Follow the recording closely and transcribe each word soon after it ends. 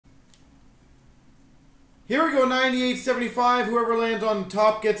Here we go, 98.75. Whoever lands on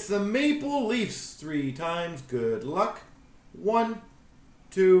top gets the Maple Leafs 3 times. Good luck. 1,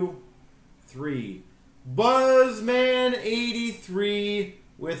 2, 3. Buzzman 83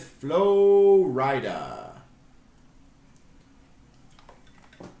 with Flo Rida.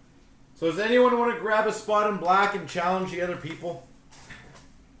 So does anyone want to grab a spot in black and challenge the other people?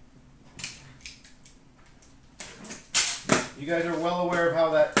 You guys are well aware of how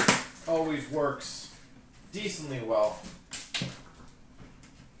that always works. Decently well.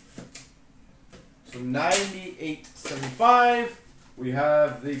 So 98.75. We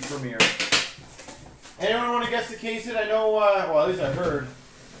have the premiere. Anyone want to guess the case it? I know, well, at least I heard.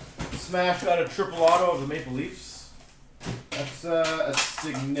 Smash got a triple auto of the Maple Leafs. That's a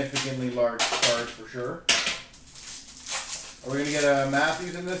significantly large card for sure. Are we going to get a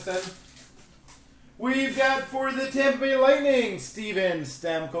Matthews in this then? We've got for the Tampa Bay Lightning, Steven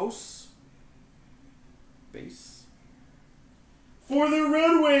Stamkos. Base. For the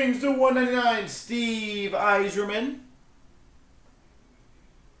Red Wings to 199, Steve Yzerman.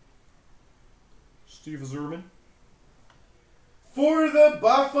 Steve Yzerman. For the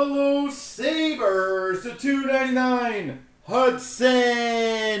Buffalo Sabres to 299,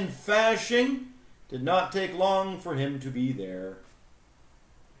 Hudson Fasching. Did not take long for him to be there.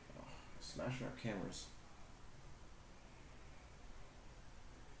 Oh, smashing our cameras.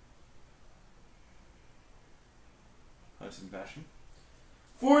 Hudson Fasching.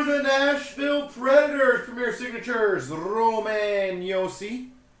 For the Nashville Predators, Premier Signatures, Roman Josi.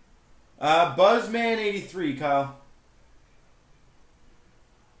 Buzzman 83, Kyle.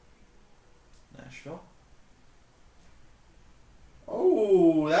 Nashville.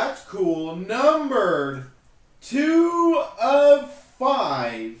 Oh, that's cool. Numbered 2 of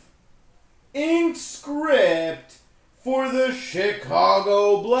 5. Ink script for the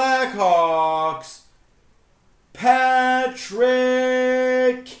Chicago Blackhawks. Patrick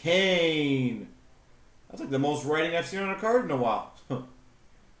Kane. That's like the most writing I've seen on a card in a while.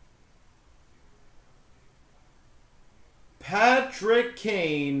 Patrick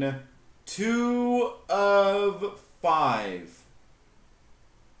Kane, 2 of 5.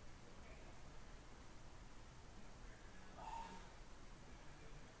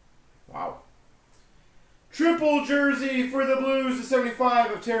 Wow. Triple jersey for the Blues to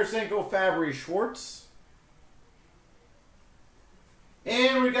 75 of Tarasenko, Fabry, Schwartz.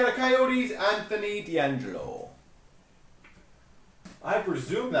 And we got a Coyotes, Anthony D'Angelo. I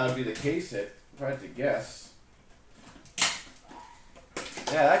presume that would be the case if I had to guess.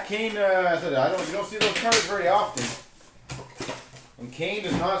 Yeah, that Kane, I said, you don't see those cards very often. And Kane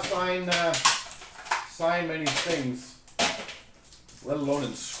does not sign many things, let alone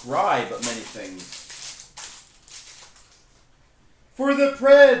inscribe many things. For the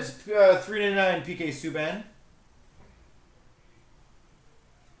Preds, 399 PK Subban.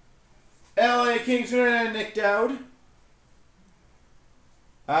 LA Kings, 299 Nick Dowd.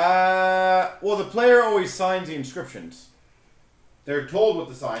 Well, the player always signs the inscriptions. They're told what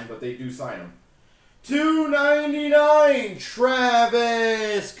to sign, but they do sign them. 299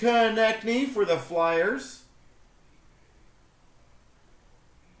 Travis Konechny for the Flyers.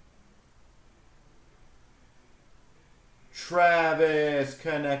 Travis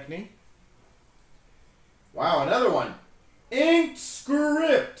Konechny. Wow, another one. Ink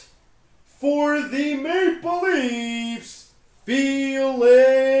script for the Maple Leafs,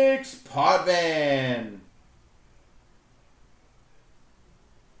 Felix Potvin.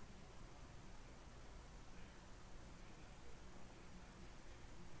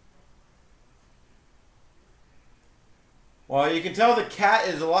 Well, you can tell the cat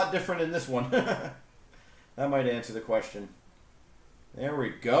is a lot different in this one. That might answer the question. There we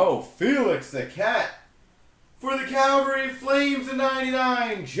go. Felix the cat. For the Calgary Flames to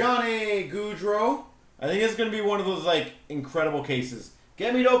 99, Johnny Gaudreau. I think it's going to be one of those, like, incredible cases.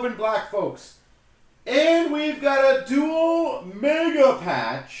 Get me to open black, folks. And we've got a dual mega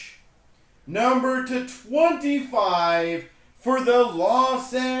patch. Number to 25 for the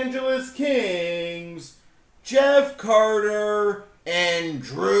Los Angeles Kings, Jeff Carter and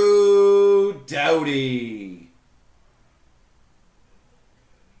Drew Doughty.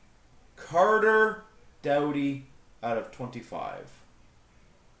 Carter, Doughty out of 25.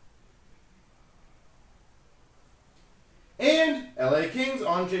 And LA Kings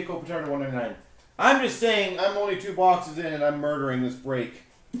on Jake Kopitar to 199. I'm just saying, I'm only 2 boxes in and I'm murdering this break.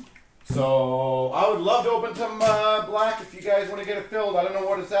 So, I would love to open some black if you guys want to get it filled. I don't know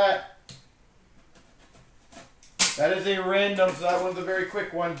what it's at. That is a random, so that one's a very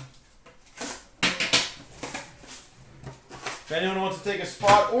quick one. If anyone wants to take a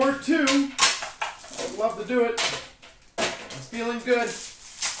spot or 2, I'd love to do it. I'm feeling good.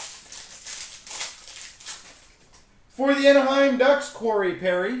 For the Anaheim Ducks, Corey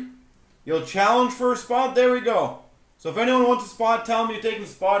Perry. You'll challenge for a spot. There we go. So if anyone wants a spot, tell him you're taking a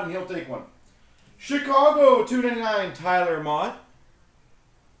spot and he'll take one. Chicago, $2.99, Tyler Mott.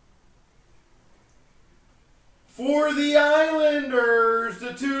 For the Islanders, the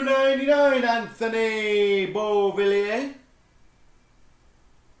 $2.99, Anthony Beauvillier.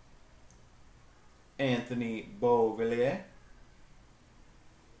 Anthony Beauvillier.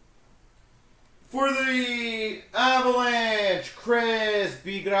 For the Avalanche, Chris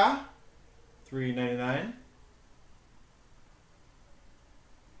Bigra, $3.99.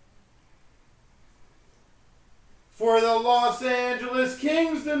 For the Los Angeles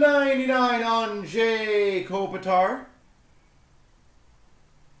Kings, the $99, Anze Kopitar.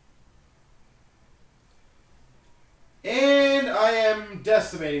 And I am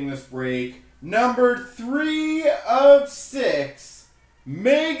decimating this break. Number 3 of 6,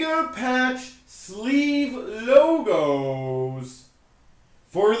 Mega Patch Sleeve Logos.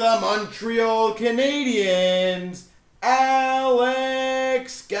 For the Montreal Canadiens,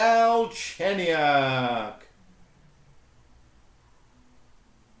 Alex Galchenyuk.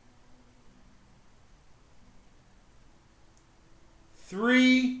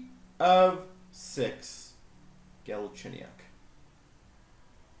 Three of 6, Galchenyuk.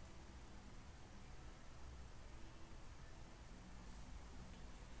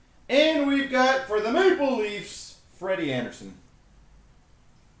 And we've got, for the Maple Leafs, Freddie Anderson.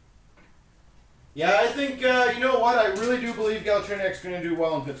 Yeah, I think, you know what? I really do believe Galchenyuk's going to do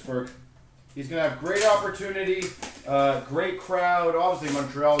well in Pittsburgh. He's going to have great opportunity, great crowd. Obviously,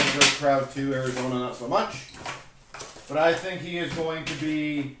 Montreal is a great crowd too. Arizona, not so much. But I think he is going to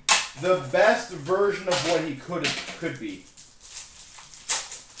be the best version of what he could be.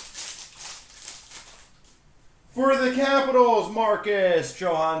 For the Capitals, Marcus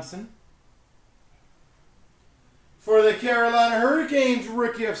Johansson. For the Carolina Hurricanes,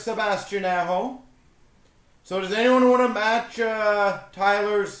 rookie of Sebastian Aho. So does anyone want to match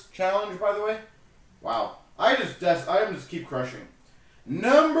Tyler's challenge, by the way? Wow. I just keep crushing.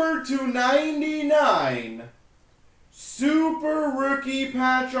 Number 299, Super Rookie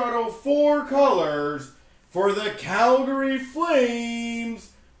Patch Auto 4 colors for the Calgary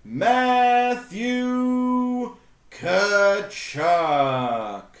Flames, Matthew Tkachuk.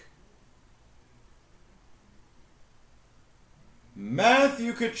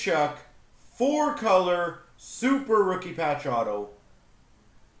 Matthew Tkachuk, 4-color Super Rookie Patch Auto.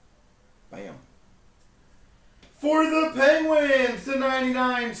 Bam. For the Penguins, the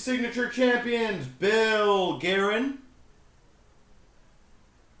 99 Signature Champions, Bill Guerin.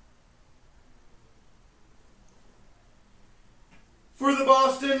 For the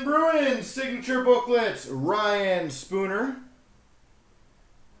Boston Bruins, Signature Booklets, Ryan Spooner.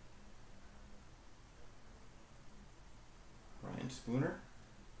 Spooner.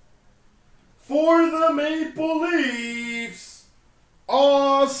 For the Maple Leafs,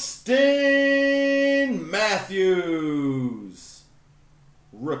 Austin Matthews.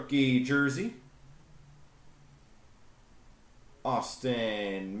 Rookie jersey.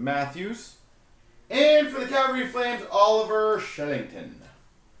 Austin Matthews. And for the Calgary Flames, Oliver Shellington.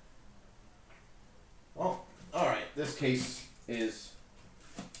 Well, alright, this case is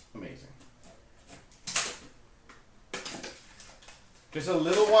amazing. Just a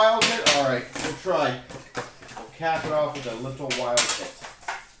little wild hit? Alright, we'll try. We'll cap it off with a little wild hit.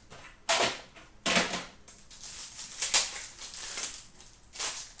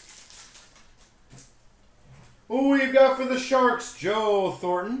 Who we've got for the Sharks? Joe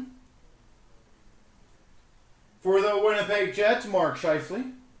Thornton. For the Winnipeg Jets, Mark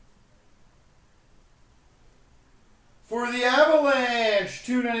Scheifele. For the Avalanche,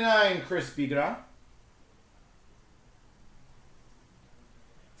 $2.99, Chris Bigra.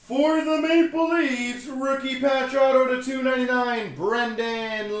 For the Maple Leafs, rookie patch auto to $2.99,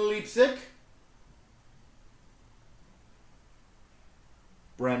 Brendan Leipsic.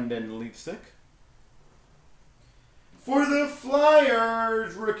 Brendan Leipsic. For the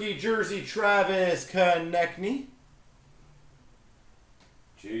Flyers, rookie jersey, Travis Konechny.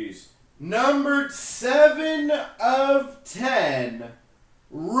 Jeez. Numbered 7 of 10.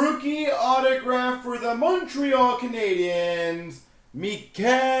 Rookie autograph for the Montreal Canadiens,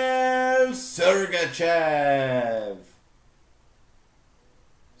 Mikhail Sergachev.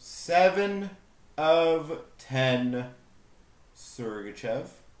 7 of 10. Sergachev.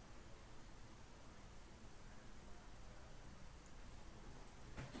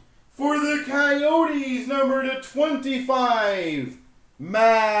 For the Coyotes, number to 25,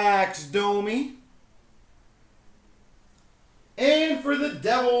 Max Domi. for the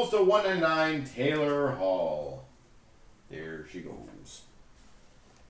Devils to 1/9, Taylor Hall. There she goes.